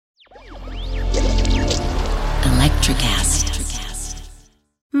NutraCast.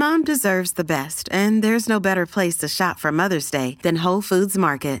 Mom deserves the best, and there's no better place to shop for Mother's Day than Whole Foods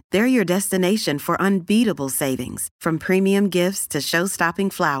Market. They're your destination for unbeatable savings, from premium gifts to show-stopping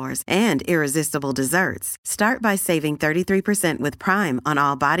flowers and irresistible desserts. Start by saving 33% with Prime on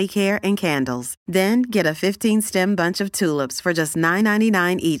all body care and candles. Then get a 15-stem bunch of tulips for just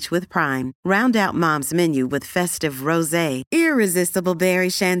 $9.99 each with Prime. Round out Mom's menu with festive rosé, irresistible berry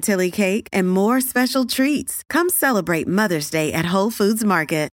chantilly cake, and more special treats. Come celebrate Mother's Day at Whole Foods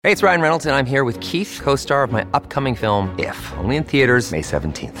Market. Hey, it's Ryan Reynolds, and I'm here with Keith, co-star of my upcoming film, If, only in theaters May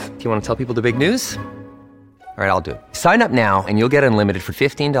 17th. Do you want to tell people the big news? All right, I'll do it. Sign up now and you'll get unlimited for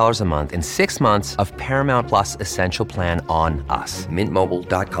 $15 a month and 6 months of Paramount Plus Essential Plan on us.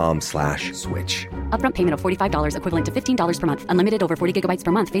 MintMobile.com/switch. Upfront payment of $45 equivalent to $15 per month. Unlimited over 40 gigabytes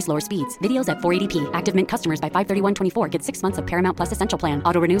per month. Face lower speeds. Videos at 480p. Active Mint customers by 531.24 get 6 months of Paramount Plus Essential Plan.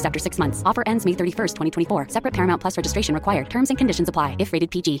 Auto renews after 6 months. Offer ends May 31st, 2024. Separate Paramount Plus registration required. Terms and conditions apply if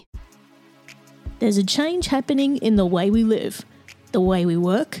rated PG. There's a change happening in the way we live, the way we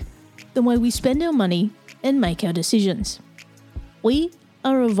work, the way we spend our money, and make our decisions. We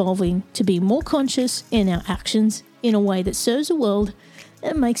are evolving to be more conscious in our actions in a way that serves the world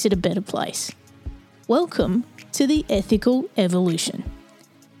and makes it a better place. Welcome to the Ethical Evolution.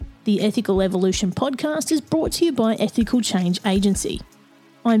 The Ethical Evolution podcast is brought to you by Ethical Change Agency.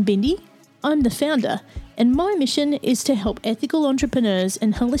 I'm Bindi, I'm the founder, and my mission is to help ethical entrepreneurs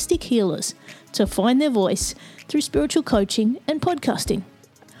and holistic healers to find their voice through spiritual coaching and podcasting.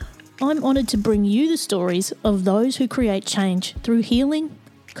 I'm honoured to bring you the stories of those who create change through healing,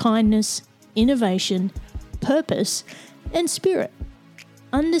 kindness, innovation, purpose, and spirit.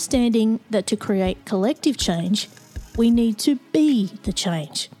 Understanding that to create collective change, we need to be the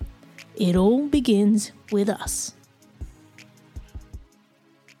change. It all begins with us.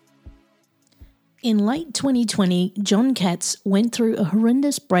 In late 2020, Jon Katz went through a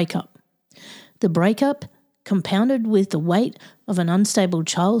horrendous breakup. The breakup, compounded with the weight of an unstable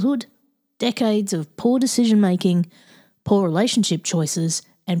childhood, decades of poor decision-making, poor relationship choices,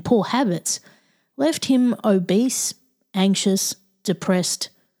 and poor habits, left him obese, anxious, depressed,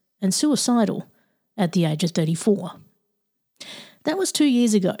 and suicidal at the age of 34. That was 2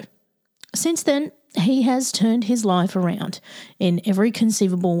 years ago. Since then, he has turned his life around in every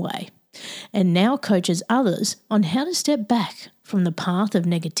conceivable way, and now coaches others on how to step back from the path of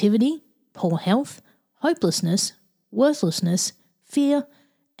negativity, poor health, hopelessness, worthlessness, fear,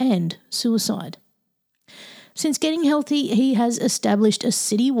 and suicide. Since getting healthy, he has established a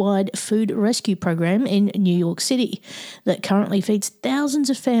citywide food rescue program in New York City that currently feeds thousands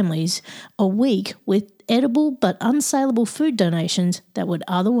of families a week with edible but unsaleable food donations that would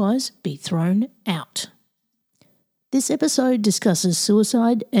otherwise be thrown out. This episode discusses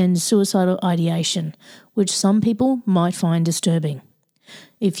suicide and suicidal ideation, which some people might find disturbing.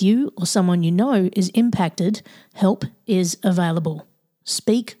 If you or someone you know is impacted, help is available.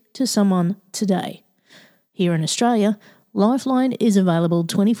 Speak to someone today. Here in Australia, Lifeline is available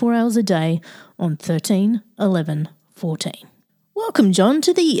 24 hours a day on 13 11 14. Welcome, Jon,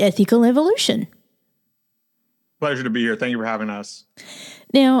 to the Ethical Evolution. Pleasure to be here. Thank you for having us.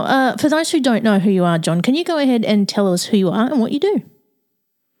 Now, for those who don't know who you are, Jon, can you go ahead and tell us who you are and what you do?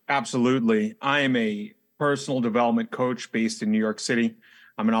 Absolutely. I am a personal development coach based in New York City.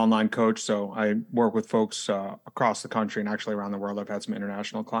 I'm an online coach, so I work with folks across the country and actually around the world. I've had some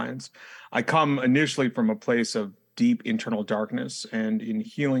international clients. I come initially from a place of deep internal darkness, and in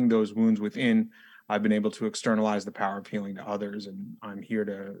healing those wounds within, I've been able to externalize the power of healing to others, and I'm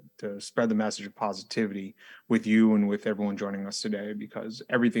here to spread the message of positivity with you and with everyone joining us today, because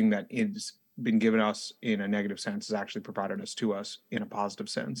everything that is been given us in a negative sense has actually provided us to us in a positive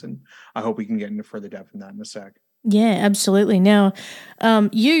sense, and I hope we can get into further depth in that in a sec. Yeah, absolutely. Now,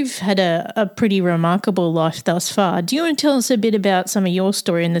 you've had a pretty remarkable life thus far. Do you want to tell us a bit about some of your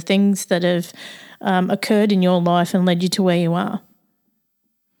story and the things that have occurred in your life and led you to where you are?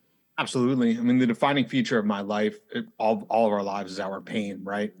 Absolutely. I mean, the defining feature of my life, all of our lives, is our pain,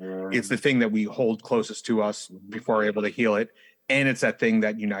 right? It's the thing that we hold closest to us before we're able to heal it. And it's that thing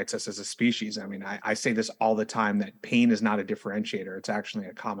that unites us as a species. I mean, I say this all the time, that pain is not a differentiator. It's actually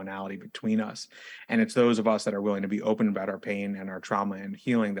a commonality between us. And it's those of us that are willing to be open about our pain and our trauma and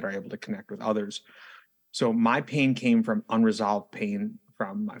healing that are able to connect with others. So my pain came from unresolved pain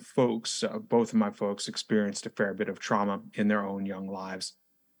from my folks. Both of my folks experienced a fair bit of trauma in their own young lives.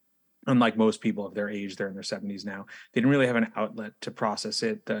 Unlike most people of their age, they're in their 70s now. They didn't really have an outlet to process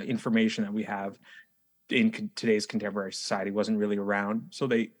it. The information that we have today's contemporary society wasn't really around. So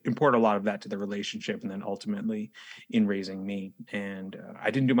they import a lot of that to the relationship, and then ultimately in raising me. And I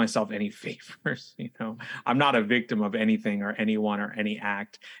didn't do myself any favors. I'm not a victim of anything or anyone or any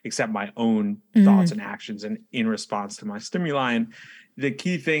act except my own thoughts and actions and in response to my stimuli. And the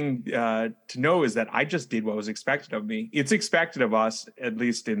key thing to know is that I just did what was expected of me. It's expected of us, at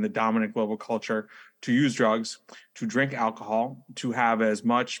least in the dominant global culture, to use drugs, to drink alcohol, to have as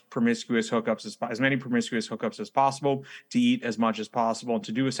many promiscuous hookups as possible, to eat as much as possible,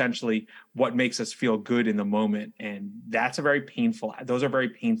 to do essentially what makes us feel good in the moment. And those are very painful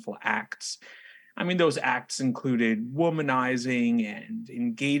acts. I mean, those acts included womanizing and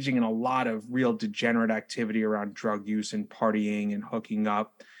engaging in a lot of real degenerate activity around drug use and partying and hooking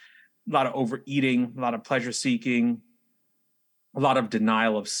up, a lot of overeating, a lot of pleasure seeking, a lot of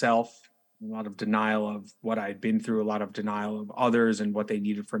denial of self, a lot of denial of what I'd been through, a lot of denial of others and what they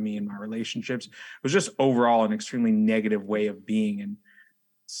needed from me in my relationships. It was just overall an extremely negative way of being, and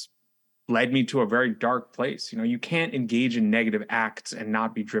led me to a very dark place. You can't engage in negative acts and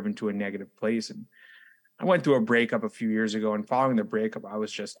not be driven to a negative place. And I went through a breakup a few years ago, and following the breakup, I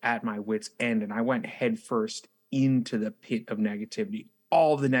was just at my wit's end, and I went headfirst into the pit of negativity.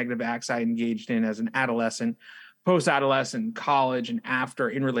 All the negative acts I engaged in as an adolescent, post-adolescent, college, and after,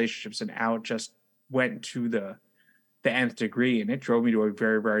 in relationships and out, just went to the nth degree, and it drove me to a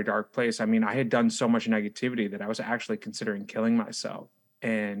very, very dark place. I mean, I had done so much negativity that I was actually considering killing myself.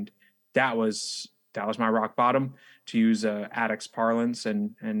 And that was my rock bottom, to use addict's parlance.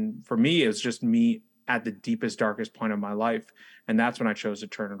 And for me, it was just me at the deepest, darkest point of my life. And that's when I chose to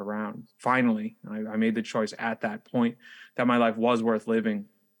turn it around. Finally, I made the choice at that point that my life was worth living,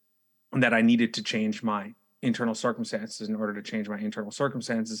 and that I needed to change my internal circumstances. In order to change my internal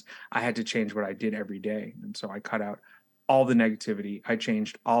circumstances, I had to change what I did every day. And so I cut out all the negativity. I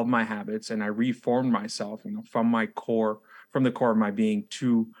changed all of my habits, and I reformed myself, from the core of my being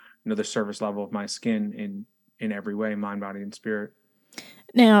to the surface level of my skin in every way, mind, body, and spirit.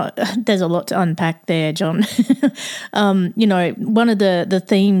 Now, there's a lot to unpack there, Jon. One of the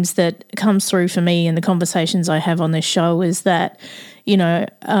themes that comes through for me in the conversations I have on this show is that,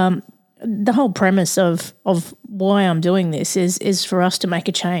 the whole premise of why I'm doing this is for us to make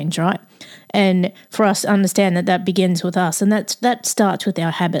a change, right? And for us to understand that begins with us, and that starts with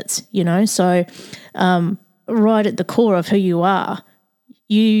our habits, So right at the core of who you are,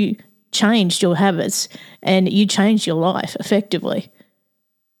 you changed your habits and you changed your life effectively.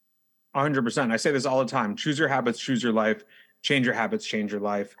 100%. I say this all the time. Choose your habits, choose your life. Change your habits, change your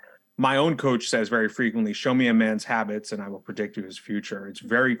life. My own coach says very frequently, show me a man's habits and I will predict you his future. It's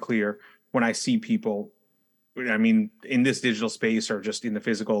very clear when I see people, in this digital space or just in the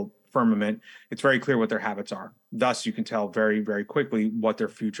physical firmament, it's very clear what their habits are. Thus, you can tell very, very quickly what their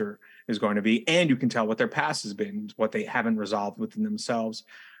future is going to be. And you can tell what their past has been, what they haven't resolved within themselves.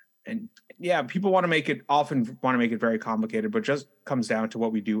 And yeah, people often want to make it very complicated, but just comes down to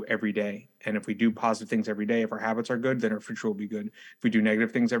what we do every day. And if we do positive things every day, if our habits are good, then our future will be good. If we do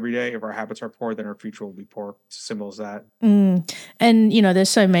negative things every day, if our habits are poor, then our future will be poor. It's as simple as that. And, there's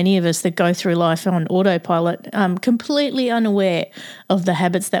so many of us that go through life on autopilot, completely unaware of the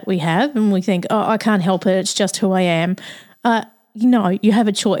habits that we have. And we think, I can't help it. It's just who I am. You have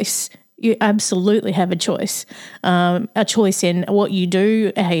a choice. You absolutely have a choice in what you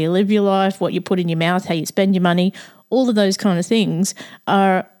do, how you live your life, what you put in your mouth, how you spend your money. All of those kind of things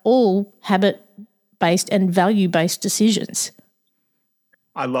are all habit-based and value-based decisions.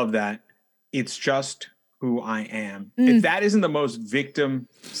 I love that. It's just who I am. If that isn't the most victim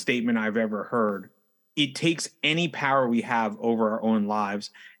statement I've ever heard, it takes any power we have over our own lives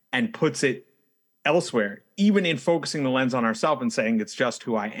and puts it elsewhere, even in focusing the lens on ourselves and saying it's just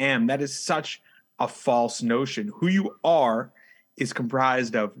who I am. That is such a false notion. Who you are is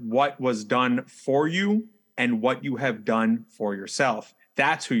comprised of what was done for you and what you have done for yourself.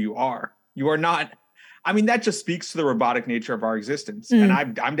 That's who you are. You are not, that just speaks to the robotic nature of our existence. And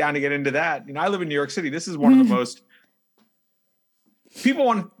I'm down to get into that. I live in New York City. This is one of the most, people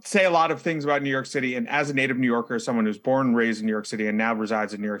want to say a lot of things about New York City. And as a native New Yorker, someone who's born and raised in New York City and now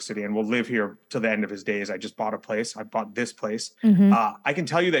resides in New York City and will live here till the end of his days. I just bought a place. I bought this place. I can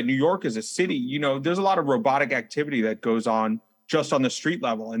tell you that New York is a city, there's a lot of robotic activity that goes on just on the street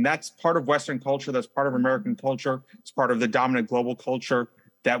level. And that's part of Western culture. That's part of American culture. It's part of the dominant global culture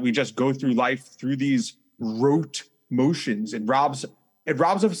that we just go through life through these rote motions. It robs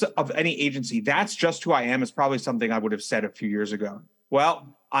us of any agency. That's just who I am is probably something I would have said a few years ago.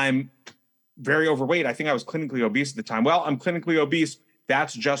 Well, I'm very overweight. I think I was clinically obese at the time. Well, I'm clinically obese.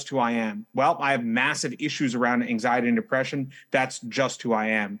 That's just who I am. Well, I have massive issues around anxiety and depression. That's just who I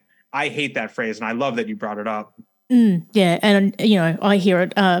am. I hate that phrase, and I love that you brought it up. Yeah, and I hear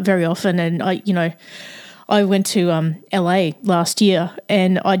it very often, and I went to LA last year,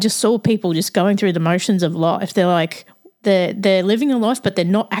 and I just saw people just going through the motions of life. They're like they're living a life, but they're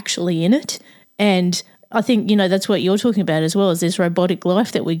not actually in it. And I think that's what you're talking about as well, as this robotic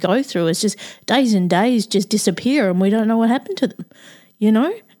life that we go through. It's just days and days just disappear, and we don't know what happened to them.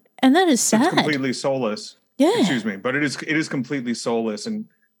 And that is sad. It's completely soulless. Yeah. Excuse me, but it is completely soulless, and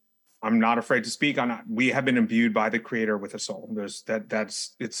I'm not afraid to speak on it. We have been imbued by the Creator with a soul. It's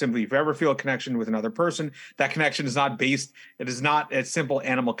simply, if you ever feel a connection with another person, that connection is not based. It is not a simple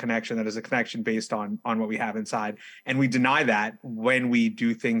animal connection. That is a connection based on what we have inside, and we deny that when we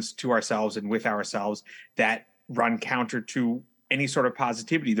do things to ourselves and with ourselves that run counter to any sort of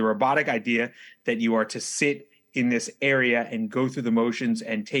positivity. The robotic idea that you are to sit in this area and go through the motions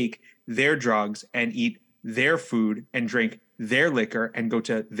and take their drugs and eat their food and drink their liquor and go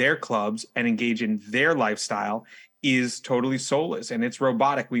to their clubs and engage in their lifestyle is totally soulless, and it's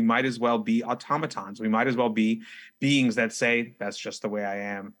robotic. We might as well be automatons. We might as well be beings that say, that's just the way I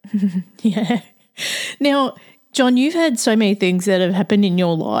am. Yeah. Now, Jon, you've had so many things that have happened in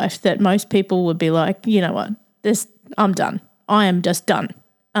your life that most people would be like, you know what, I'm done. I am just done.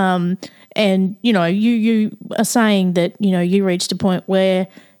 And you are saying that, you reached a point where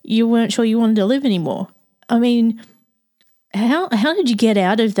you weren't sure you wanted to live anymore. I mean, how did you get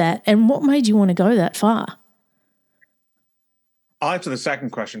out of that, and what made you want to go that far? I'll answer the second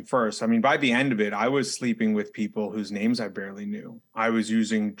question first. I mean, by the end of it, I was sleeping with people whose names I barely knew. I was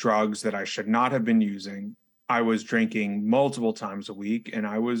using drugs that I should not have been using. I was drinking multiple times a week, and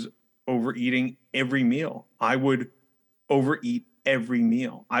I was overeating every meal. I would overeat every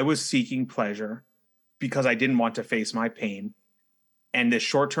meal. I was seeking pleasure because I didn't want to face my pain. And this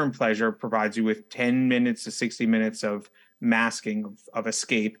short-term pleasure provides you with 10 minutes to 60 minutes of masking, of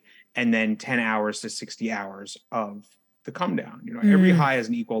escape, and then 10 hours to 60 hours of the come down. Every high has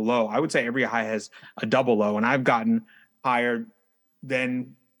an equal low. I would say every high has a double low, and I've gotten higher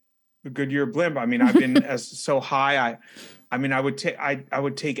than the Goodyear blimp. I mean, I've been so high. I would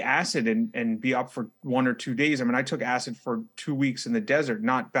take acid and be up for 1 or 2 days. I mean, I took acid for 2 weeks in the desert,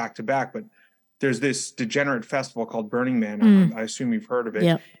 not back to back, but there's this degenerate festival called Burning Man. I assume you've heard of it.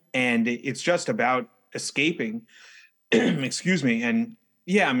 Yep. And it's just about escaping. Excuse me. And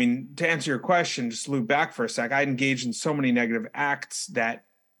yeah, I mean, to answer your question, just loop back for a sec. I engaged in so many negative acts that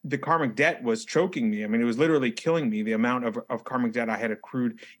the karmic debt was choking me. I mean, it was literally killing me, the amount of karmic debt I had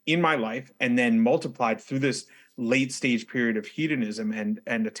accrued in my life, and then multiplied through this late stage period of hedonism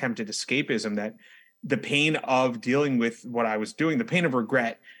and attempted escapism, that the pain of dealing with what I was doing, the pain of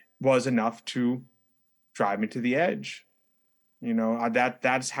regret, was enough to drive me to the edge.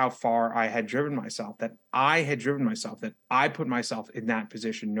 That's how far I had driven myself, that I put myself in that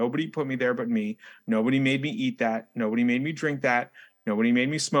position. Nobody put me there but me. Nobody made me eat that. Nobody made me drink that. Nobody made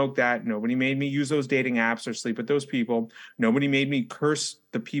me smoke that. Nobody made me use those dating apps or sleep with those people. Nobody made me curse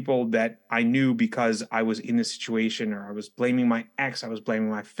the people that I knew because I was in this situation, or I was blaming my ex. I was blaming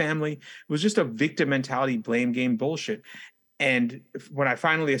my family. It was just a victim mentality, blame game bullshit. And when I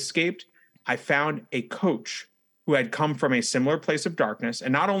finally escaped, I found a coach who had come from a similar place of darkness,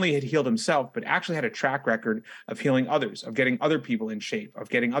 and not only had healed himself, but actually had a track record of healing others, of getting other people in shape, of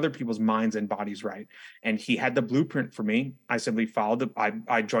getting other people's minds and bodies right. And he had the blueprint for me. I simply followed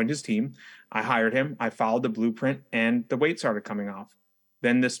I joined his team. I hired him. I followed the blueprint, and the weight started coming off.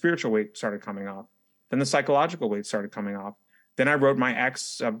 Then the spiritual weight started coming off. Then the psychological weight started coming off. Then I wrote my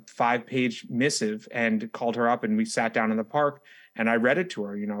ex a 5-page missive and called her up, and we sat down in the park, and I read it to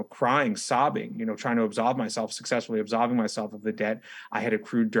her, crying, sobbing, trying to successfully absolving myself of the debt I had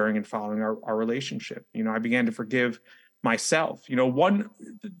accrued during and following our relationship. I began to forgive myself.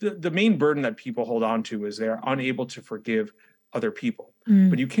 The main burden that people hold on to is they're unable to forgive other people.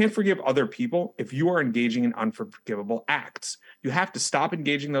 But you can't forgive other people if you are engaging in unforgivable acts. You have to stop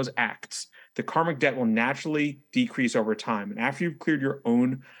engaging those acts. The karmic debt will naturally decrease over time. And after you've cleared your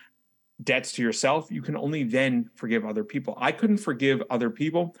own debts to yourself, you can only then forgive other people. I couldn't forgive other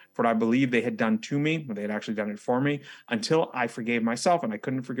people for what I believe they had done to me, when they had actually done it for me, until I forgave myself. And I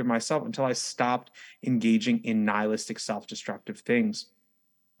couldn't forgive myself until I stopped engaging in nihilistic, self-destructive things.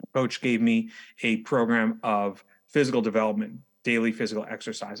 Coach gave me a program of physical development, daily physical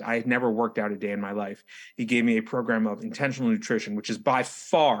exercise. I had never worked out a day in my life. He gave me a program of intentional nutrition, which is by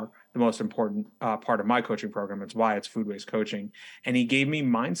far the most important part of my coaching program. It's why it's food-based coaching. And he gave me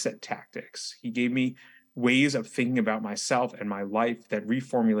mindset tactics. He gave me ways of thinking about myself and my life that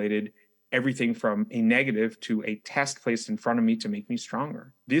reformulated everything from a negative to a test placed in front of me to make me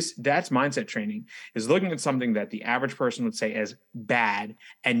stronger. That's mindset training, is looking at something that the average person would say as bad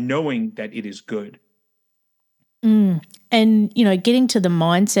and knowing that it is good. And, getting to the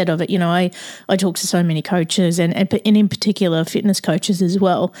mindset of it, I talk to so many coaches and in particular fitness coaches as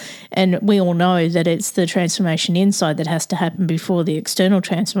well. And we all know that it's the transformation inside that has to happen before the external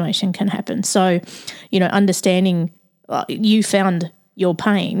transformation can happen. So, understanding you found your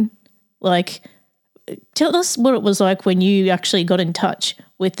pain, like tell us what it was like when you actually got in touch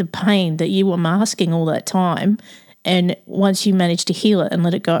with the pain that you were masking all that time. And once you managed to heal it and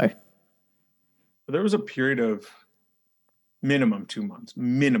let it go. There was a period of minimum 2 months,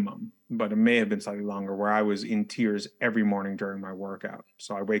 but it may have been slightly longer, where I was in tears every morning during my workout.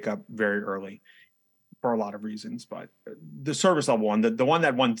 So I wake up very early for a lot of reasons, but the service level one, the one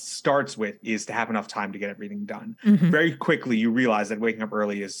that one starts with, is to have enough time to get everything done. Very quickly, you realize that waking up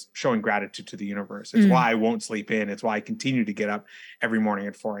early is showing gratitude to the universe. It's why I won't sleep in. It's why I continue to get up every morning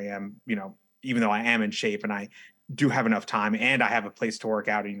at 4 a.m., even though I am in shape and I do have enough time and I have a place to work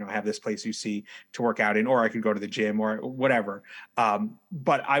out, and, I have this place you see to work out in, or I could go to the gym or whatever.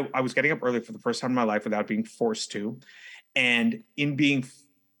 But I was getting up early for the first time in my life without being forced to. And in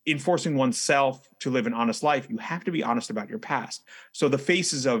forcing oneself to live an honest life, you have to be honest about your past. So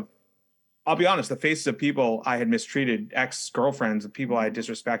I'll be honest, the faces of people I had mistreated, ex-girlfriends, and people I had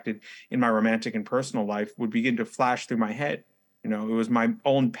disrespected in my romantic and personal life would begin to flash through my head. It was my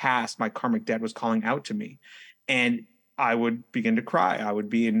own past, my karmic debt was calling out to me. And I would begin to cry. I would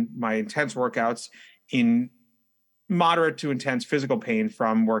be in my intense workouts in moderate to intense physical pain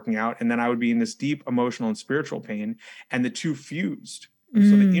from working out. And then I would be in this deep emotional and spiritual pain, and the two fused.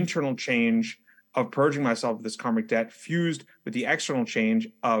 So the internal change of purging myself of this karmic debt fused with the external change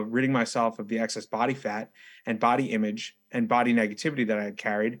of ridding myself of the excess body fat and body image and body negativity that I had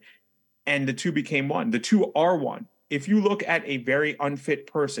carried. And the two became one. The two are one. If you look at a very unfit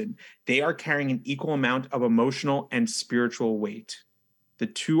person, they are carrying an equal amount of emotional and spiritual weight. The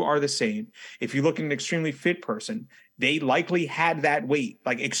two are the same. If you look at an extremely fit person, they likely had that weight.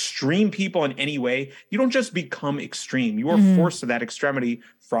 Like extreme people in any way, you don't just become extreme. You are forced to that extremity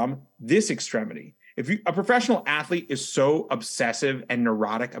from this extremity. A professional athlete is so obsessive and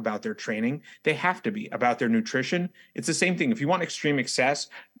neurotic about their training, they have to be about their nutrition. It's the same thing. If you want extreme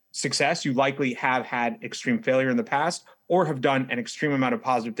success, you likely have had extreme failure in the past, or have done an extreme amount of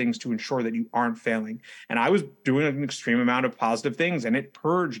positive things to ensure that you aren't failing. And I was doing an extreme amount of positive things, and it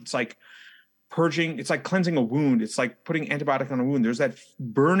purged. It's like purging. It's like cleansing a wound. It's like putting antibiotic on a wound. There's that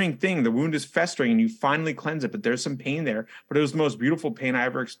burning thing. The wound is festering and you finally cleanse it, but there's some pain there. But it was the most beautiful pain I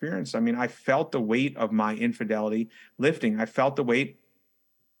ever experienced. I mean, I felt the weight of my infidelity lifting. I felt the weight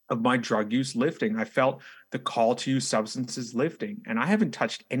of my drug use lifting. I felt the call to use substances lifting. And I haven't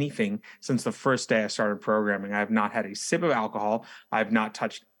touched anything since the first day I started programming. I have not had a sip of alcohol. I have not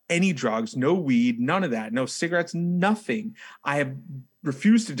touched any drugs, no weed, none of that, no cigarettes, nothing. I have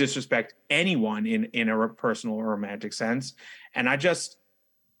refused to disrespect anyone in a personal or romantic sense. And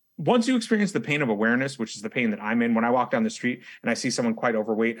once you experience the pain of awareness, which is the pain that I'm in, when I walk down the street and I see someone quite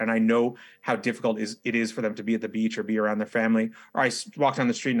overweight and I know how difficult it is for them to be at the beach or be around their family, or I walk down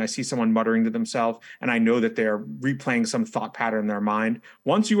the street and I see someone muttering to themselves and I know that they're replaying some thought pattern in their mind.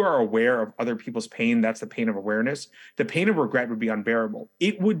 Once you are aware of other people's pain, that's the pain of awareness. The pain of regret would be unbearable.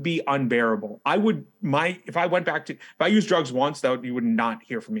 It would be unbearable. If I used drugs once, you would not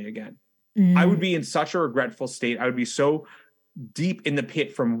hear from me again. I would be in such a regretful state. I would be so deep in the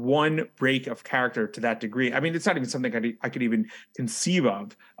pit from one break of character to that degree. I mean, it's not even something I could even conceive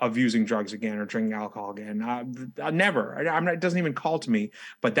of using drugs again or drinking alcohol again. I'll never. It doesn't even call to me.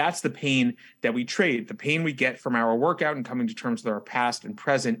 But that's the pain that we trade. The pain we get from our workout and coming to terms with our past and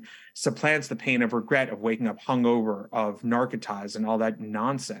present supplants the pain of regret, of waking up hungover, of narcotized and all that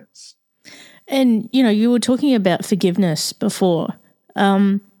nonsense. And, you were talking about forgiveness before.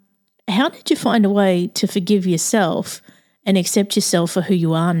 How did you find a way to forgive yourself and accept yourself for who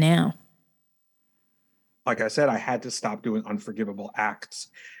you are now? Like I said, I had to stop doing unforgivable acts.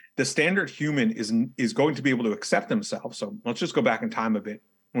 The standard human is going to be able to accept themselves. So let's just go back in time a bit.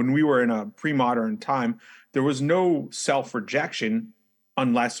 When we were in a pre-modern time, there was no self-rejection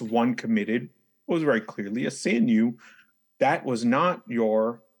unless one committed what was very clearly a sin. That was not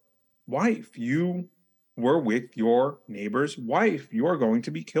your wife. You were with your neighbor's wife. You are going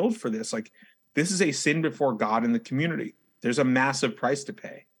to be killed for this. Like, this is a sin before God and the community. There's a massive price to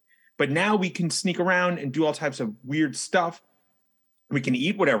pay. But now we can sneak around and do all types of weird stuff. We can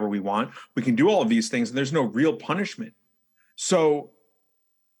eat whatever we want. We can do all of these things, and there's no real punishment. So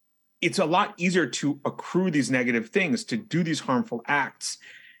it's a lot easier to accrue these negative things, to do these harmful acts.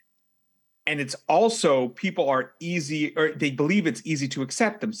 And it's also people are easy, or they believe it's easy to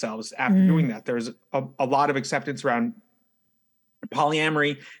accept themselves after doing that. There's a lot of acceptance around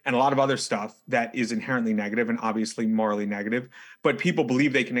polyamory and a lot of other stuff that is inherently negative and obviously morally negative, but people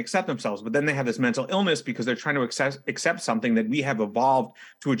believe they can accept themselves. But then they have this mental illness because they're trying to accept something that we have evolved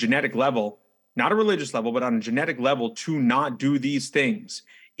to a genetic level, not a religious level, but on a genetic level, to not do these things.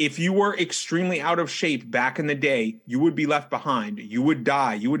 If you were extremely out of shape back in the day, you would be left behind. You would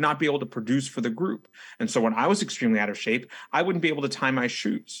die. You would not be able to produce for the group. And so when I was extremely out of shape, I wouldn't be able to tie my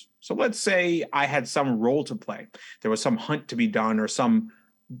shoes. So let's say I had some role to play. There was some hunt to be done or some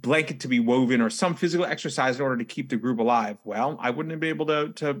blanket to be woven or some physical exercise in order to keep the group alive. Well, I wouldn't have been able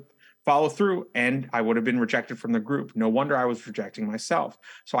to follow through, and I would have been rejected from the group. No wonder I was rejecting myself.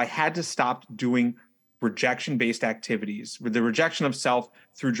 So I had to stop doing rejection-based activities, with the rejection of self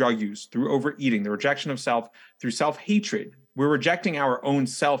through drug use, through overeating, the rejection of self through self-hatred. We're rejecting our own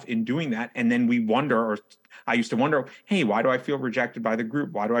self in doing that. And then we wonder, or I used to wonder, hey, why do I feel rejected by the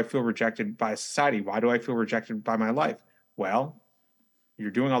group? Why do I feel rejected by society? Why do I feel rejected by my life? Well,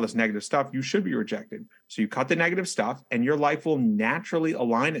 you're doing all this negative stuff. You should be rejected. So you cut the negative stuff and your life will naturally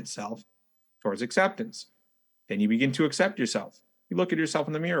align itself towards acceptance. Then you begin to accept yourself. You look at yourself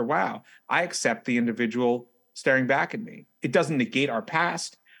in the mirror. Wow, I accept the individual staring back at me. It doesn't negate our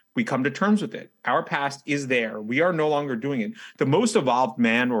past. We come to terms with it. Our past is there. We are no longer doing it. The most evolved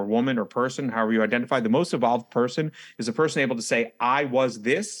man or woman or person, however you identify, the most evolved person is a person able to say, I was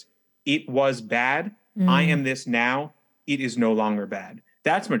this, it was bad, I am this now, it is no longer bad.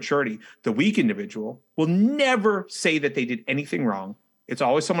 That's maturity. The weak individual will never say that they did anything wrong. It's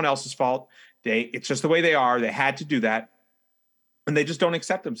always someone else's fault. It's just the way they are. They had to do that. And they just don't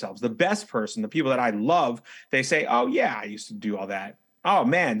accept themselves. The best person, the people that I love, they say, oh, yeah, I used to do all that. Oh,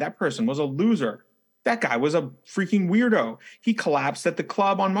 man, that person was a loser. That guy was a freaking weirdo. He collapsed at the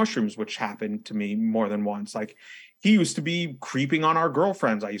club on mushrooms, which happened to me more than once. Like, he used to be creeping on our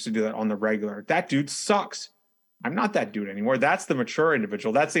girlfriends. I used to do that on the regular. That dude sucks. I'm not that dude anymore. That's the mature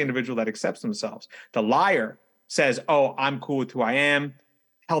individual. That's the individual that accepts themselves. The liar says, oh, I'm cool with who I am,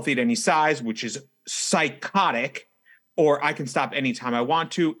 healthy at any size, which is psychotic. Or I can stop anytime I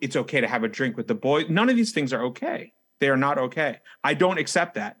want to. It's okay to have a drink with the boys. None of these things are okay. They are not okay. I don't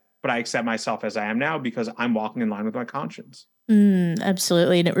accept that, but I accept myself as I am now because I'm walking in line with my conscience.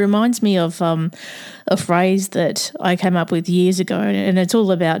 Absolutely. And it reminds me of a phrase that I came up with years ago, and it's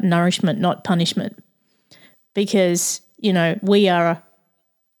all about nourishment, not punishment. Because, you know, we are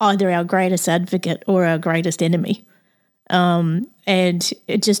either our greatest advocate or our greatest enemy. And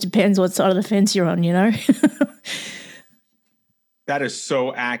it just depends what side of the fence you're on, you know. That is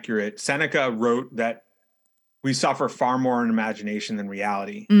so accurate. Seneca wrote that we suffer far more in imagination than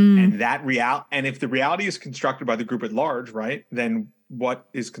reality. And and if the reality is constructed by the group at large, right, then what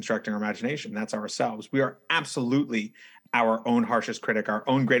is constructing our imagination? That's ourselves. We are absolutely our own harshest critic, our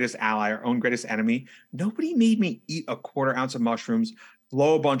own greatest ally, our own greatest enemy. Nobody made me eat a quarter ounce of mushrooms,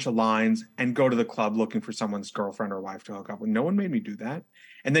 blow a bunch of lines, and go to the club looking for someone's girlfriend or wife to hook up with. No one made me do that.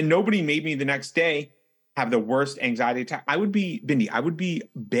 And then nobody made me the next day have the worst anxiety attack. I would be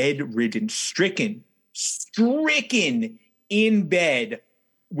bedridden, stricken in bed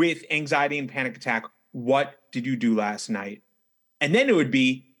with anxiety and panic attack. What did you do last night? And then it would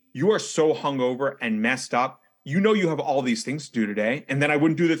be, you are so hungover and messed up. You know you have all these things to do today. And then I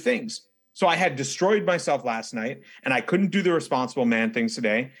wouldn't do the things. So I had destroyed myself last night and I couldn't do the responsible man things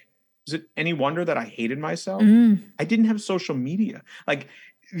today. Is it any wonder that I hated myself? I didn't have social media. Like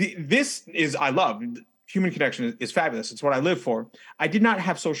I love human connection is fabulous. It's what I live for. I did not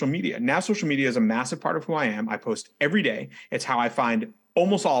have social media. Now social media is a massive part of who I am. I post every day. It's how I find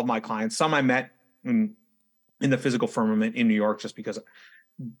almost all of my clients. Some I met in the physical firmament in New York, just because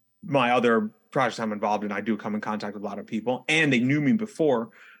my other projects I'm involved in, I do come in contact with a lot of people and they knew me before,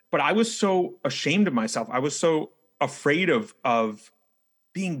 but I was so ashamed of myself. I was so afraid of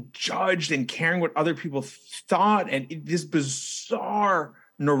being judged and caring what other people thought. And this bizarre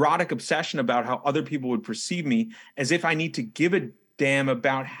neurotic obsession about how other people would perceive me, as if I need to give a damn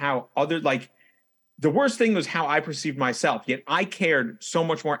about how the worst thing was how I perceived myself. Yet I cared so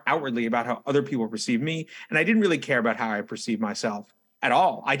much more outwardly about how other people perceive me. And I didn't really care about how I perceived myself at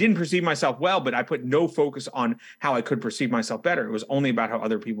all. I didn't perceive myself well, but I put no focus on how I could perceive myself better. It was only about how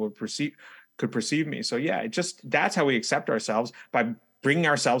other people could perceive me. So yeah, that's how we accept ourselves, by bringing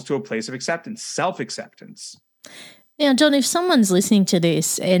ourselves to a place of acceptance, self-acceptance. Now, Jon, if someone's listening to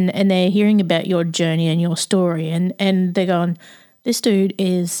this and they're hearing about your journey and your story and they're going, this dude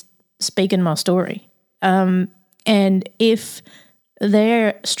is speaking my story. And if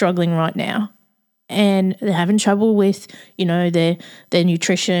they're struggling right now and they're having trouble with, you know, their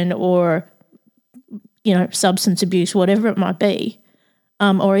nutrition, or substance abuse, whatever it might be,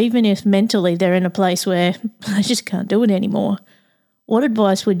 or even if mentally they're in a place where I just can't do it anymore, what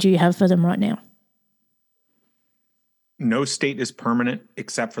advice would you have for them right now? No state is permanent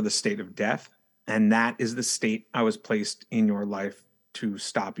except for the state of death. And that is the state I was placed in your life to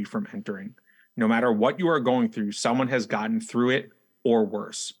stop you from entering. No matter what you are going through, someone has gotten through it or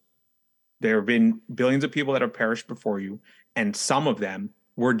worse. There have been billions of people that have perished before you, and some of them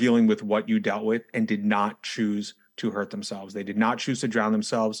were dealing with what you dealt with and did not choose to hurt themselves. They did not choose to drown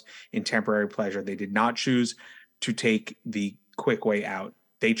themselves in temporary pleasure. They did not choose to take the quick way out.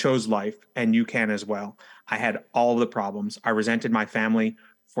 They chose life, and you can as well. I had all the problems. I resented my family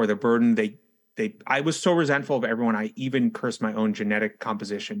for the burden I was so resentful of everyone. I even cursed my own genetic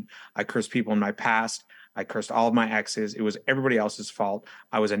composition. I cursed people in my past. I cursed all of my exes. It was everybody else's fault.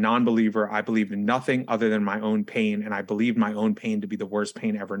 I was a non-believer. I believed in nothing other than my own pain, and I believed my own pain to be the worst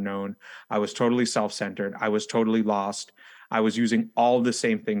pain ever known. I was totally self-centered. I was totally lost. I was using all the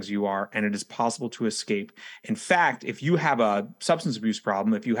same things you are, and it is possible to escape. In fact, if you have a substance abuse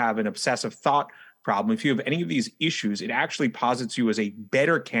problem, if you have an obsessive thought problem, if you have any of these issues, it actually posits you as a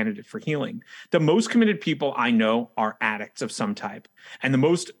better candidate for healing. The most committed people I know are addicts of some type, and the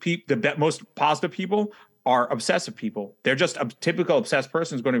most positive people are obsessive people. They're just a typical obsessed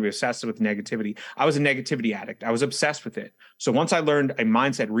person is going to be obsessed with negativity. I was a negativity addict. I was obsessed with it. So once I learned a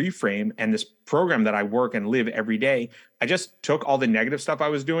mindset reframe and this program that I work and live every day, I just took all the negative stuff I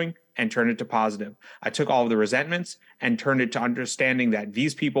was doing and turned it to positive. I took all of the resentments and turned it to understanding that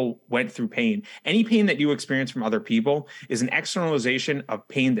these people went through pain. Any pain that you experience from other people is an externalization of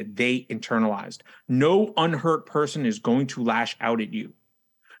pain that they internalized. No unhurt person is going to lash out at you.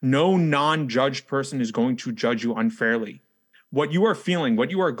 No non-judged person is going to judge you unfairly. What you are feeling,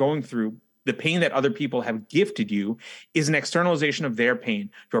 what you are going through, the pain that other people have gifted you is an externalization of their pain.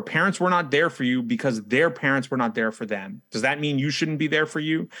 Your parents were not there for you because their parents were not there for them. Does that mean you shouldn't be there for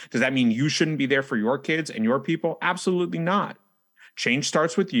you? Does that mean you shouldn't be there for your kids and your people? Absolutely not. Change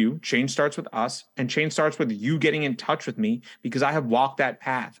starts with you, change starts with us, and change starts with you getting in touch with me because I have walked that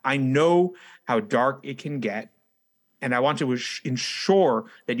path. I know how dark it can get. And I want to ensure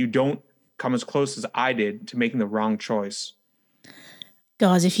that you don't come as close as I did to making the wrong choice.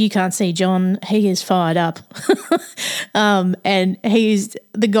 Guys, if you can't see Jon, he is fired up. And he's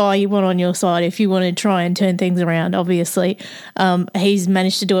the guy you want on your side if you want to try and turn things around, obviously. He's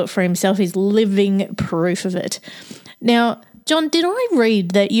managed to do it for himself. He's living proof of it. Now, Jon, did I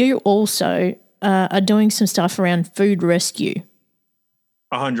read that you also are doing some stuff around food rescue?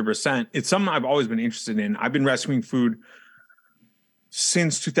 100%. It's something I've always been interested in. I've been rescuing food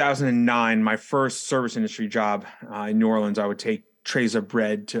since 2009. My first service industry job in New Orleans, I would take trays of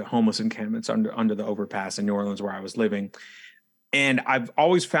bread to homeless encampments under the overpass in New Orleans where I was living. And I've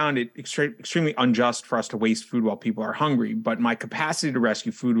always found it extremely unjust for us to waste food while people are hungry. But my capacity to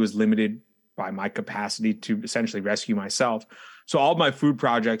rescue food was limited by my capacity to essentially rescue myself. So all of my food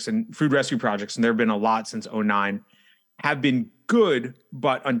projects and food rescue projects, and there have been a lot since 2009, have been good,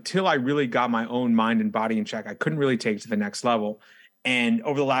 but until I really got my own mind and body in check, I couldn't really take it to the next level. And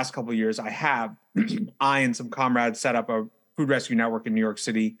over the last couple of years, I and some comrades set up a food rescue network in New York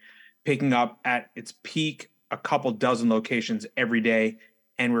City, picking up at its peak a couple dozen locations every day.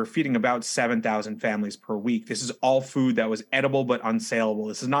 And we're feeding about 7,000 families per week. This is all food that was edible but unsaleable.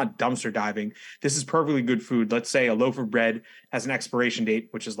 This is not dumpster diving. This is perfectly good food. Let's say a loaf of bread has an expiration date,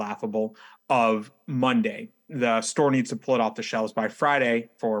 which is laughable, of Monday. The store needs to pull it off the shelves by Friday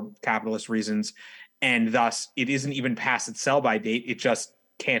for capitalist reasons. And thus, it isn't even past its sell-by date. It just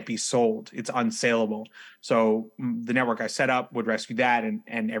can't be sold. It's unsaleable. So the network I set up would rescue that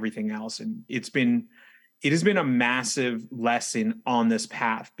and everything else. And it has been a massive lesson on this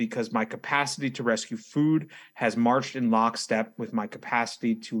path because my capacity to rescue food has marched in lockstep with my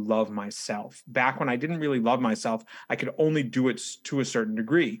capacity to love myself. Back when I didn't really love myself, I could only do it to a certain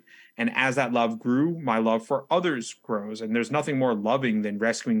degree. And as that love grew, my love for others grows. And there's nothing more loving than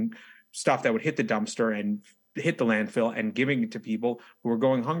rescuing stuff that would hit the dumpster and hit the landfill and giving it to people who are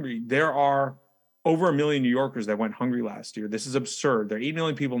going hungry. There are over 1 million New Yorkers that went hungry last year. This is absurd. There are 8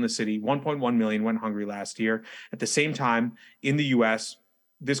 million people in the city. 1.1 million went hungry last year. At the same time, in the U.S.,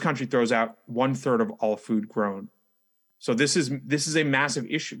 this country throws out 1/3 of all food grown. So this is a massive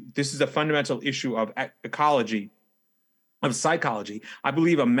issue. This is a fundamental issue of ecology, of psychology. I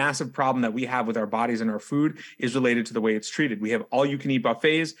believe a massive problem that we have with our bodies and our food is related to the way it's treated. We have all-you-can-eat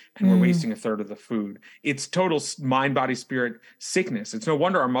buffets, and we're wasting 1/3 of the food. It's total mind, body, spirit sickness. It's no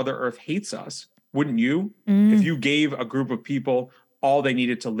wonder our Mother Earth hates us. Wouldn't you? If you gave a group of people all they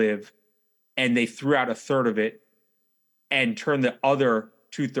needed to live and they threw out 1/3 of it and turned the other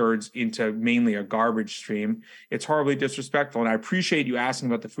 2/3 into mainly a garbage stream. It's horribly disrespectful. And I appreciate you asking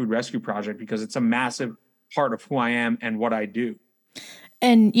about the Food Rescue Project because it's a massive part of who I am and what I do.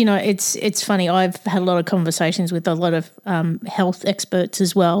 And, you know, it's funny. I've had a lot of conversations with a lot of health experts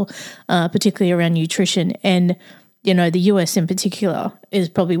as well, particularly around nutrition. And, you know, the US in particular is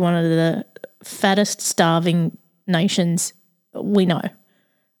probably one of the fattest starving nations we know.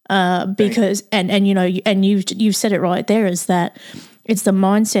 Because and you know, and you've said it right there, is that it's the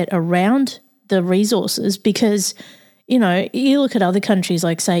mindset around the resources. Because, you know, you look at other countries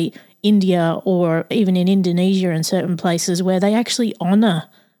like, say, India, or even in Indonesia and certain places where they actually honour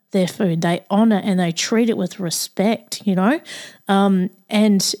their food. They honour and they treat it with respect, you know.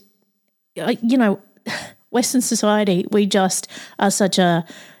 And, you know, Western society, we just are such a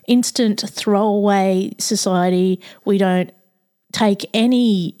instant throwaway society. We don't take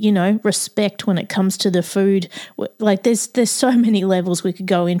any, you know, respect when it comes to the food. Like there's so many levels we could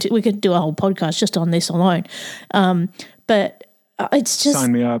go into. We could do a whole podcast just on this alone. But it's just,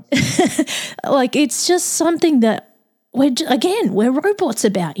 sign me up. Like, it's just something that we're robots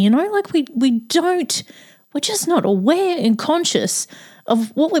about, you know, like we're just not aware and conscious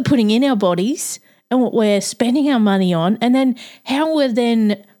of what we're putting in our bodies and what we're spending our money on, and then how we're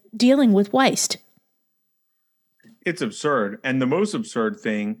then dealing with waste. It's absurd. And the most absurd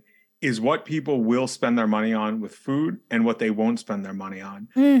thing is what people will spend their money on with food and what they won't spend their money on.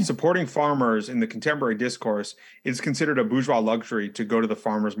 Supporting farmers in the contemporary discourse is considered a bourgeois luxury to go to the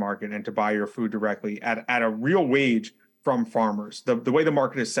farmer's market and to buy your food directly at a real wage from farmers. The way the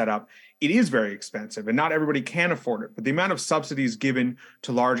market is set up, it is very expensive and not everybody can afford it. But the amount of subsidies given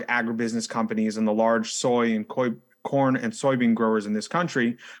to large agribusiness companies and the large soy and corn and soybean growers in this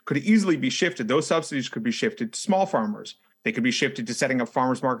country could easily be shifted. Those subsidies could be shifted to small farmers. They could be shifted to setting up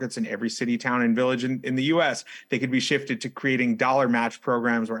farmers markets in every city, town, and village in the U.S. They could be shifted to creating dollar match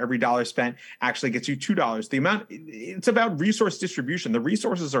programs where every dollar spent actually gets you $2. It's about resource distribution. The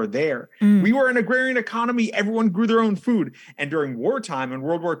resources are there. We were an agrarian economy. Everyone grew their own food. And during wartime in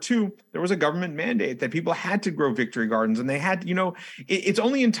World War II, there was a government mandate that people had to grow victory gardens. And they had, you know, it's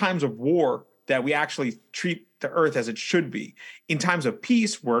only in times of war that we actually treat the earth as it should be. In times of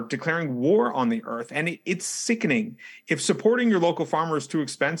peace, we're declaring war on the earth, and it's sickening. If supporting your local farmer is too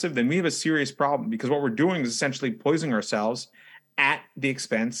expensive, then we have a serious problem, because what we're doing is essentially poisoning ourselves at the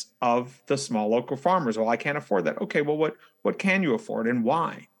expense of the small local farmers. Well, I can't afford that. Okay, well, what can you afford and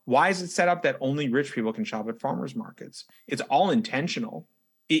why? Why is it set up that only rich people can shop at farmers markets? It's all intentional.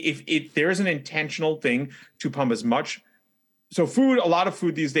 If there's an intentional thing to pump as much. So food, a lot of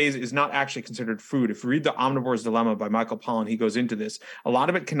food these days is not actually considered food. If you read The Omnivore's Dilemma by Michael Pollan, he goes into this. A lot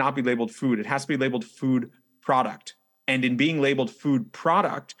of it cannot be labeled food. It has to be labeled food product. And in being labeled food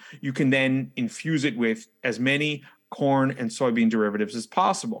product, you can then infuse it with as many corn and soybean derivatives as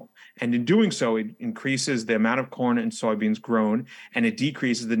possible. And in doing so, it increases the amount of corn and soybeans grown, and it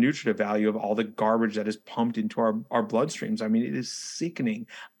decreases the nutritive value of all the garbage that is pumped into our bloodstreams. I mean, it is sickening.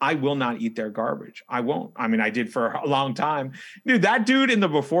 I will not eat their garbage. I won't. I mean, I did for a long time. Dude, that dude in the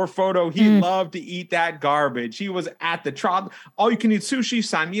before photo, he loved to eat that garbage. He was at the trot. All you can eat sushi,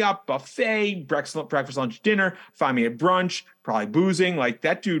 sign me up, buffet, breakfast, lunch, dinner, find me at brunch, probably boozing. Like,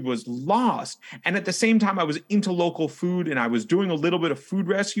 that dude was lost. And at the same time, I was into local food and I was doing a little bit of food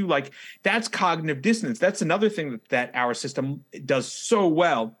rescue. Like, that's cognitive dissonance. That's another thing that our system does so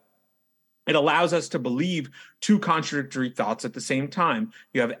well. It allows us to believe two contradictory thoughts at the same time.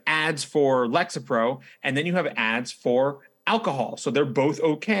 You have ads for Lexapro, and then you have ads for alcohol. So they're both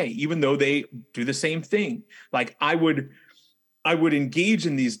okay, even though they do the same thing. Like, I would engage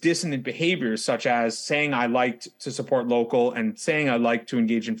in these dissonant behaviors, such as saying I liked to support local and saying I liked to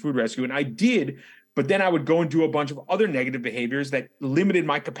engage in food rescue. And I did, but then I would go and do a bunch of other negative behaviors that limited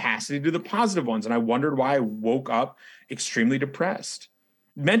my capacity to the positive ones. And I wondered why I woke up extremely depressed.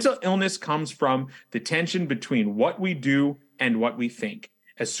 Mental illness comes from the tension between what we do and what we think.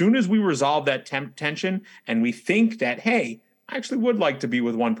 As soon as we resolve that tension and we think that, hey, I actually would like to be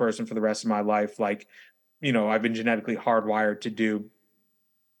with one person for the rest of my life, like, you know, I've been genetically hardwired to do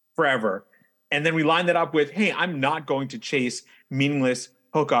forever. And then we line that up with, hey, I'm not going to chase meaningless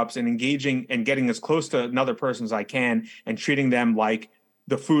hookups and engaging and getting as close to another person as I can and treating them like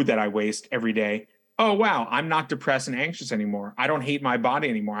the food that I waste every day. Oh, wow, I'm not depressed and anxious anymore. I don't hate my body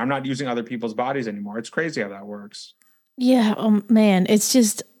anymore. I'm not using other people's bodies anymore. It's crazy how that works. Yeah, man, it's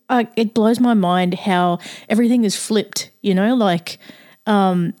just, it blows my mind how everything is flipped, you know, like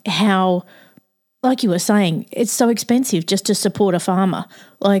how, like you were saying, it's so expensive just to support a farmer.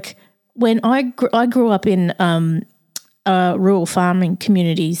 Like, when I grew up in rural farming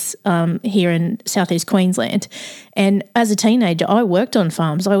communities here in southeast Queensland. And as a teenager, I worked on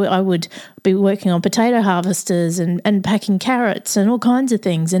farms. I would be working on potato harvesters and packing carrots and all kinds of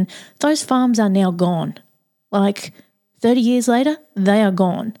things. And those farms are now gone. Like 30 years later, they are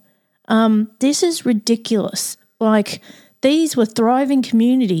gone. This is ridiculous. Like, these were thriving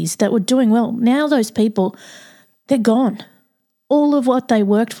communities that were doing well. Now those people, they're gone. All of what they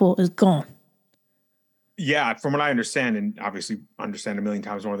worked for is gone. Yeah, from what I understand, and obviously understand a million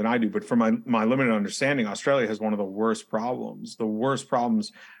times more than I do, but from my limited understanding, Australia has one of the worst problems,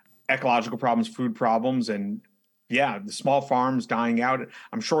 ecological problems, food problems, and yeah, the small farms dying out.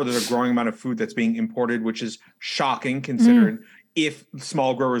 I'm sure there's a growing amount of food that's being imported, which is shocking considering if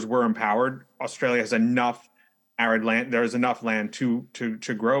small growers were empowered, Australia has enough arid land. There's enough land to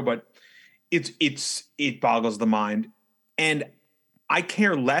grow, but it boggles the mind. And I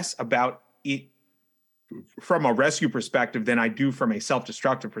care less about it from a rescue perspective than I do from a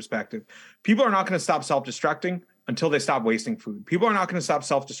self-destructive perspective. People are not going to stop self-destructing until they stop wasting food. People are not going to stop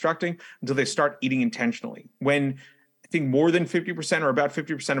self-destructing until they start eating intentionally. When I think more than 50% or about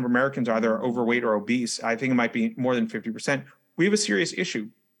 50% of Americans are either overweight or obese, I think it might be more than 50%, we have a serious issue.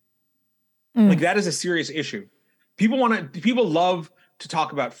 Like, that is a serious issue. People love to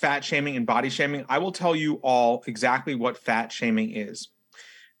talk about fat shaming and body shaming. I will tell you all exactly what fat shaming is.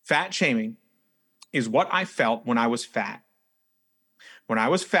 Fat shaming is what I felt when I was fat. When I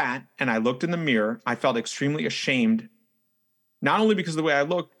was fat and I looked in the mirror, I felt extremely ashamed, not only because of the way I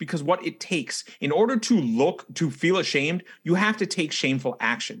looked, because what it takes. In order to feel ashamed, you have to take shameful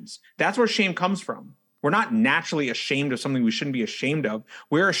actions. That's where shame comes from. We're not naturally ashamed of something we shouldn't be ashamed of.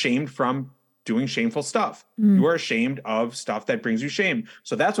 We're ashamed from doing shameful stuff. You are ashamed of stuff that brings you shame.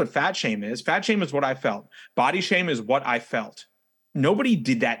 So that's what fat shame is. Fat shame is what I felt. Body shame is what I felt. Nobody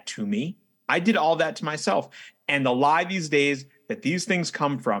did that to me. I did all that to myself. And the lie these days that these things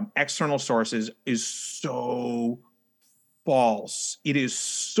come from external sources is so false. It is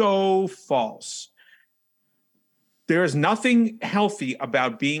so false. There is nothing healthy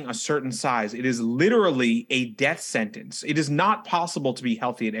about being a certain size. It is literally a death sentence. It is not possible to be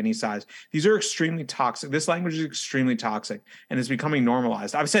healthy at any size. These are extremely toxic. This language is extremely toxic and is becoming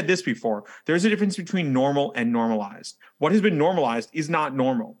normalized. I've said this before. There's a difference between normal and normalized. What has been normalized is not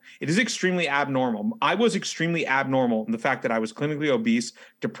normal. It is extremely abnormal. I was extremely abnormal in the fact that I was clinically obese,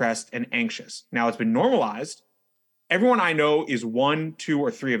 depressed, and anxious. Now it's been normalized. Everyone I know is 1, 2,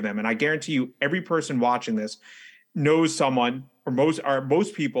 or 3 of them. And I guarantee you, every person watching this knows someone, or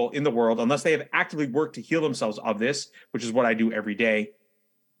most people in the world, unless they have actively worked to heal themselves of this, which is what I do every day.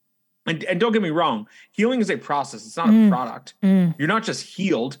 And don't get me wrong, healing is a process. It's not a product. You're not just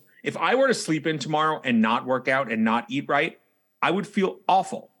healed. If I were to sleep in tomorrow and not work out and not eat right, I would feel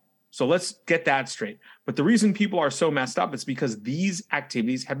awful. So let's get that straight. But the reason people are so messed up is because these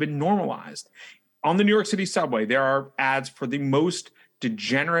activities have been normalized. On the New York City subway, there are ads for the most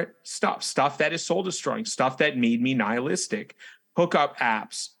degenerate stuff that is soul destroying, stuff that made me nihilistic, hookup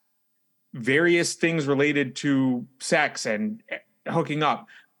apps, various things related to sex and hooking up,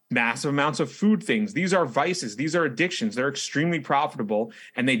 massive amounts of food things. These are vices. These are addictions. They're extremely profitable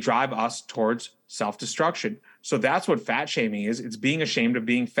and they drive us towards self-destruction. So that's what fat shaming is. It's being ashamed of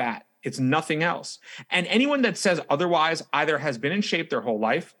being fat. It's nothing else. And anyone that says otherwise either has been in shape their whole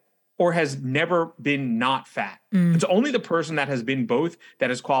life or has never been not fat. It's only the person that has been both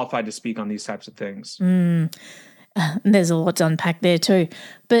that is qualified to speak on these types of things. There's a lot to unpack there too.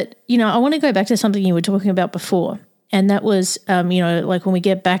 But, I want to go back to something you were talking about before. And that was, like when we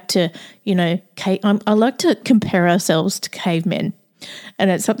get back to, I like to compare ourselves to cavemen. And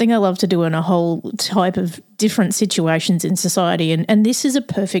it's something I love to do in a whole type of different situations in society. And this is a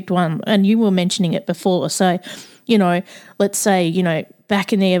perfect one. And you were mentioning it before. So, let's say,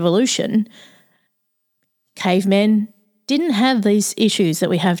 back in the evolution, cavemen didn't have these issues that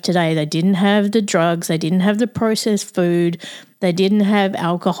we have today. They didn't have the drugs. They didn't have the processed food. They didn't have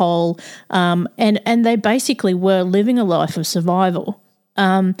alcohol. And they basically were living a life of survival.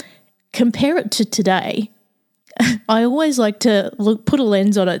 Compare it to today. I always like to put a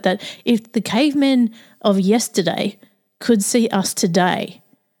lens on it that if the cavemen of yesterday could see us today,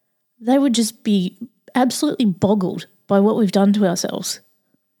 they would just be absolutely boggled by what we've done to ourselves.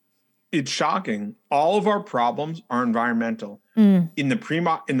 It's shocking. All of our problems are environmental. In the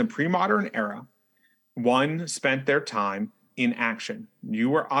pre-modern era, one spent their time in action. You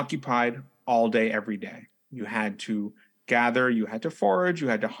were occupied all day, every day. You had to gather, you had to forage, you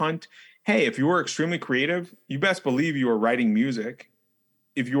had to hunt. Hey, if you were extremely creative, you best believe you were writing music.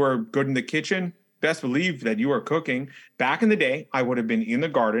 If you were good in the kitchen, best believe that you were cooking. Back in the day, I would have been in the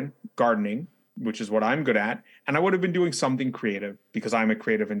gardening, which is what I'm good at. And I would have been doing something creative because I'm a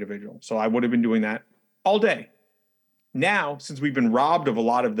creative individual. So I would have been doing that all day. Now, since we've been robbed of a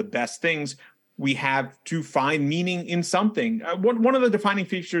lot of the best things, we have to find meaning in something. One of the defining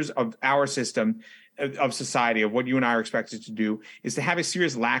features of our system of society, of what you and I are expected to do, is to have a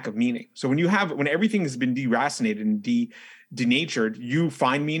serious lack of meaning. So when everything has been deracinated and denatured, you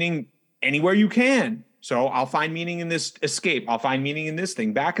find meaning anywhere you can. So I'll find meaning in this escape. I'll find meaning in this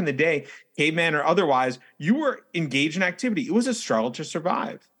thing. Back in the day, caveman or otherwise, you were engaged in activity. It was a struggle to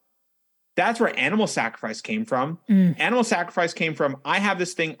survive. That's where animal sacrifice came from. Animal sacrifice came from, I have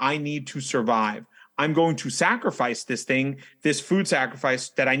this thing I need to survive. I'm going to sacrifice this thing, this food sacrifice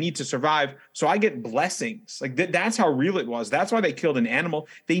that I need to survive, so I get blessings. Like that's how real it was. That's why they killed an animal.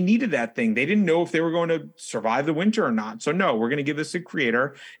 They needed that thing. They didn't know if they were going to survive the winter or not. So no, we're going to give this to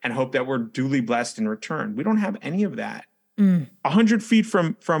creator and hope that we're duly blessed in return. We don't have any of that. 100 feet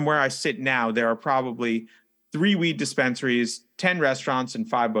from where I sit now, there are probably 3 weed dispensaries, 10 restaurants, and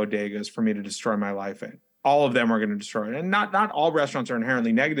 5 bodegas for me to destroy my life in. All of them are going to destroy it. And not all restaurants are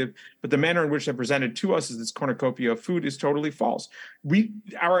inherently negative, but the manner in which they're presented to us as this cornucopia of food is totally false.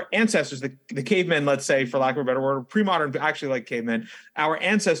 Our ancestors, the cavemen, let's say, for lack of a better word, pre-modern, actually like cavemen, our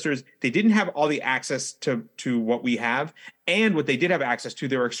ancestors, they didn't have all the access to what we have. And what they did have access to,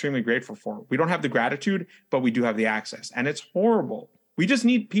 they were extremely grateful for. We don't have the gratitude, but we do have the access. And it's horrible.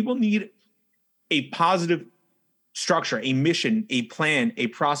 People need a positive structure, a mission, a plan, a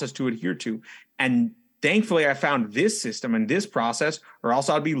process to adhere to. And thankfully, I found this system and this process, or else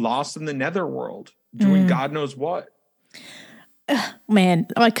I'd be lost in the netherworld doing God knows what. Man,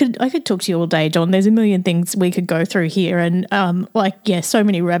 I could talk to you all day, John. There's a million things we could go through here, and so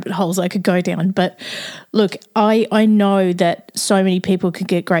many rabbit holes I could go down. But look, I know that so many people could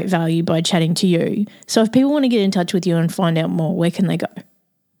get great value by chatting to you. So if people want to get in touch with you and find out more, where can they go?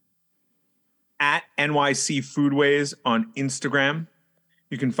 At NYC Foodways on Instagram.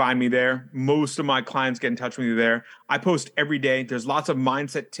 You can find me there. Most of my clients get in touch with me there. I post every day. There's lots of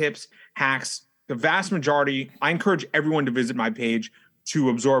mindset tips, hacks. The vast majority, I encourage everyone to visit my page to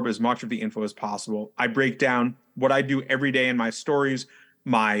absorb as much of the info as possible. I break down what I do every day in my stories.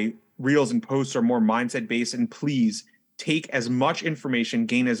 My reels and posts are more mindset based. And please take as much information,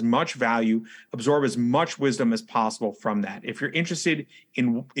 gain as much value, absorb as much wisdom as possible from that. If you're interested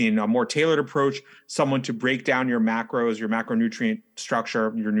in a more tailored approach, someone to break down your macros, your macronutrient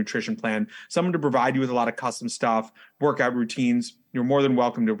structure, your nutrition plan, someone to provide you with a lot of custom stuff, workout routines, you're more than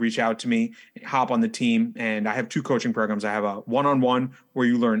welcome to reach out to me, hop on the team. And I have 2 coaching programs. I have a one-on-one where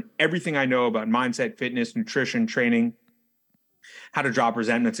you learn everything I know about mindset, fitness, nutrition, training, how to drop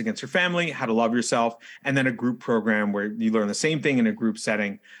resentments against your family, how to love yourself, and then a group program where you learn the same thing in a group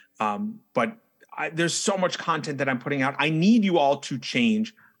setting. There's so much content that I'm putting out. I need you all to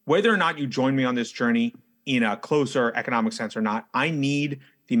change, whether or not you join me on this journey in a closer economic sense or not. I need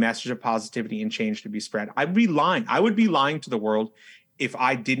the message of positivity and change to be spread. I'd be lying. I would be lying to the world if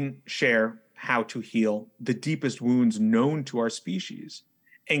I didn't share how to heal the deepest wounds known to our species.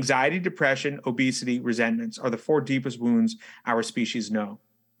 Anxiety, depression, obesity, resentments are the 4 deepest wounds our species know.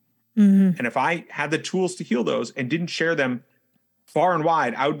 And if I had the tools to heal those and didn't share them far and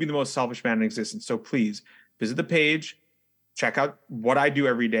wide, I would be the most selfish man in existence. So please visit the page, check out what I do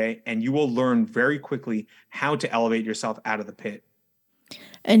every day, and you will learn very quickly how to elevate yourself out of the pit.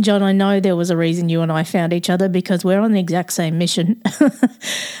 And John, I know there was a reason you and I found each other, because we're on the exact same mission.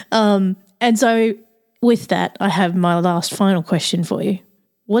 And so with that, I have my last final question for you.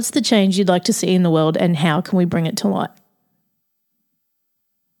 What's the change you'd like to see in the world, and how can we bring it to light?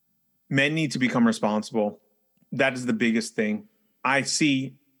 Men need to become responsible. That is the biggest thing. I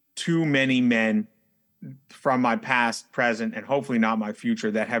see too many men from my past, present, and hopefully not my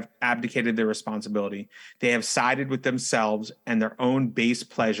future that have abdicated their responsibility. They have sided with themselves and their own base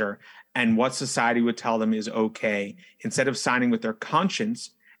pleasure and what society would tell them is okay, instead of siding with their conscience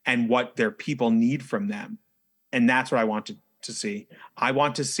and what their people need from them. And that's what I want to see. I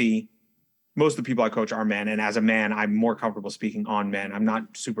want to see, most of the people I coach are men. And as a man, I'm more comfortable speaking on men. I'm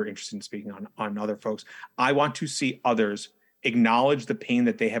not super interested in speaking on other folks. I want to see others acknowledge the pain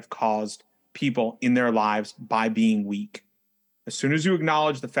that they have caused people in their lives by being weak. As soon as you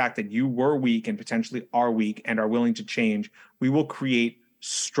acknowledge the fact that you were weak and potentially are weak and are willing to change, we will create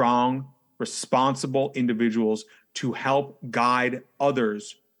strong, responsible individuals to help guide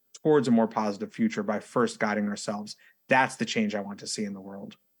others towards a more positive future by first guiding ourselves. That's the change I want to see in the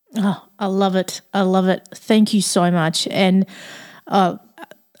world. Oh, I love it. I love it. Thank you so much. And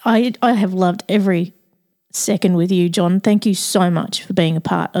I have loved every second with you, John. Thank you so much for being a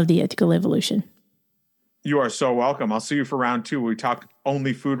part of the Ethical Evolution. You are so welcome. I'll see you for round 2. We talk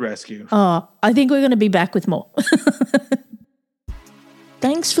only food rescue. Oh, I think we're going to be back with more.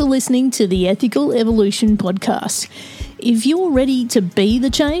 Thanks for listening to the Ethical Evolution Podcast. If you're ready to be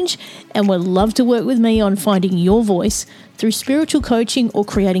the change and would love to work with me on finding your voice through spiritual coaching or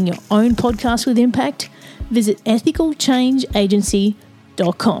creating your own podcast with impact, visit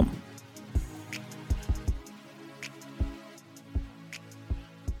ethicalchangeagency.com.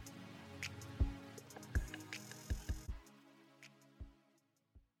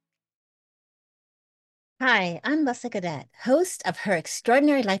 Hi, I'm Lessa Gadet, host of Her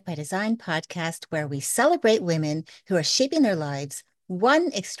Extraordinary Life by Design podcast, where we celebrate women who are shaping their lives one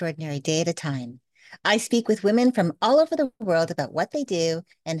extraordinary day at a time. I speak with women from all over the world about what they do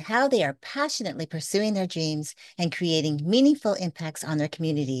and how they are passionately pursuing their dreams and creating meaningful impacts on their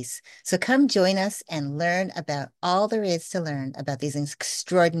communities. So come join us and learn about all there is to learn about these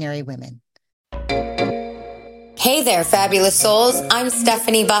extraordinary women. Hey there, fabulous souls. I'm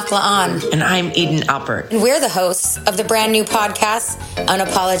Stephanie Baklaan. And I'm Eden Alpert. And we're the hosts of the brand new podcast,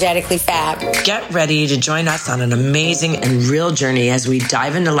 Unapologetically Fab. Get ready to join us on an amazing and real journey as we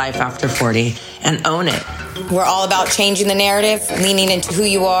dive into life after 40 and own it. We're all about changing the narrative, leaning into who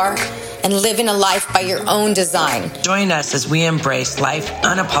you are, and living a life by your own design. Join us as we embrace life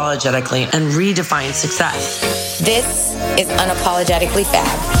unapologetically and redefine success. This is Unapologetically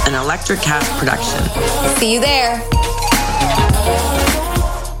Fab, an Electric Cast production. See you there.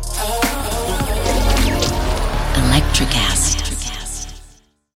 Electricast.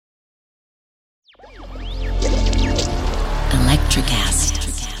 Electricast.